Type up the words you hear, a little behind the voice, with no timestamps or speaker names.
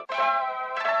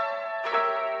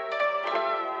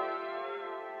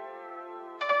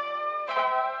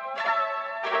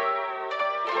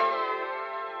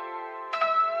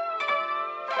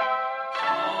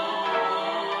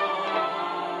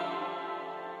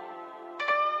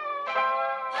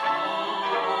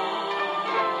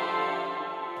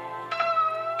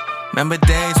Remember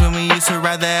days when we used to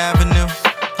ride the avenue?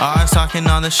 Always talking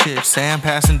all the shit, saying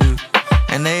passing dude.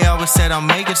 And they always said I'll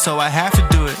make it, so I have to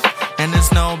do it. And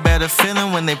there's no better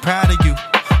feeling when they proud of you.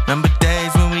 Remember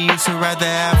days when we used to ride the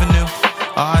avenue?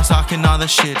 Always talking all the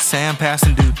shit, saying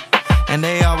passing dude. And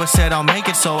they always said I'll make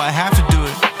it, so I have to do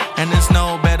it. And there's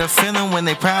no better feeling when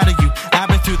they proud of you. I've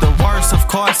been through the worst, of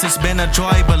course it's been a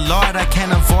joy, but Lord, I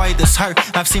can't avoid this hurt.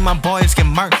 I've seen my boys get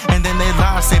murked, and then they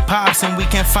lost their pops, and we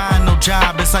can't find no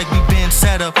job. It's like we've been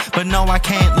set up, but no, I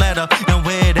can't let up. And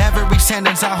with every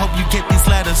sentence, I hope you get these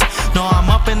letters. No, I'm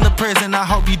up in the prison, I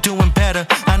hope you're doing better.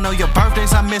 I know your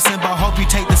birthdays I'm missing, but hope you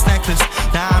take this necklace.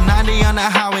 Now I'm 90 on the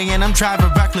highway and I'm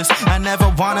driving reckless. I never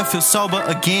wanna feel sober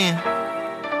again,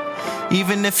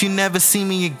 even if you never see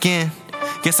me again.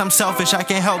 Guess I'm selfish, I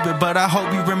can't help it, but I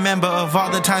hope you remember of all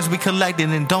the times we collected,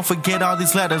 and don't forget all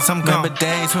these letters, I'm gone. Remember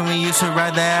days when we used to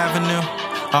ride the avenue?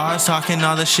 Always talking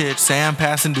all the shit, say I'm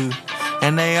passing dude.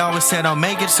 And they always said I'll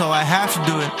make it, so I have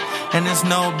to do it. And there's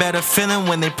no better feeling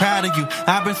when they proud of you.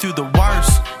 I've been through the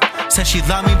worst. Said she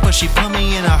loved me, but she put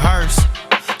me in a hearse.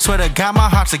 Swear to God, my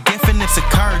heart's a gift and it's a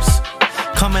curse.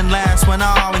 Coming last when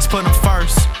I always put them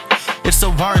first. It's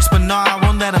the worst, but no, I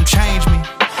won't let them change me.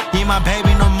 You my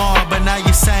baby no more, but now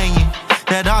you're saying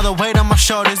that all the weight on my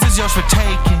shoulders is yours for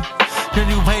taking.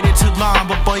 Then you waited too long,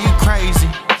 but boy, you crazy.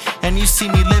 And you see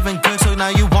me living good, so now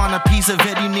you want a piece of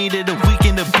it. You needed a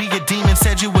weekend to be a demon,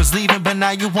 said you was leaving, but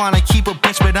now you wanna keep a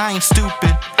bitch, but I ain't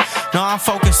stupid. No, I'm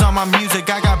focused on my music,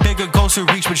 I got bigger goals to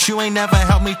reach, but you ain't never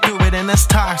helped me through it, and that's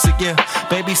toxic, yeah.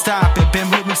 Baby, stop it,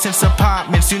 been with me since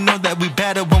apartments. You know that we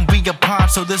better when we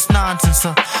apart, so this nonsense,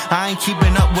 I ain't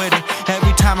keeping up with it.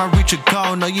 Every time I reach a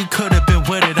goal, no, you could've been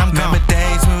with it, I'm gone. Remember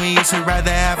days when we used to ride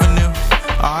the avenue?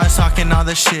 Always talking all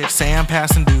the shit, say I'm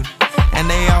passing dude. And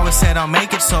they always said I'll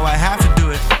make it, so I have to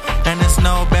do it. And there's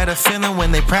no better feeling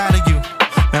when they proud of you.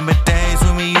 Remember days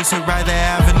when we used to ride the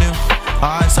avenue?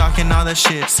 Always talking all the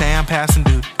shit, say I'm passing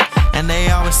dude. And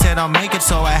they always said I'll make it,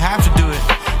 so I have to do it.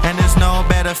 And there's no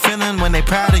better feeling when they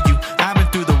proud of you. I've been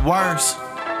through the worst.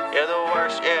 Yeah, the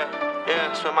worst, yeah.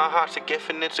 Yeah, so my heart's a gift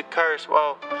and it's a curse.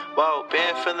 Whoa, whoa,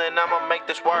 been feeling I'ma make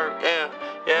this work. Yeah,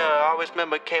 yeah, I always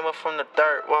remember came up from the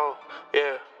dirt. Whoa,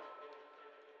 yeah.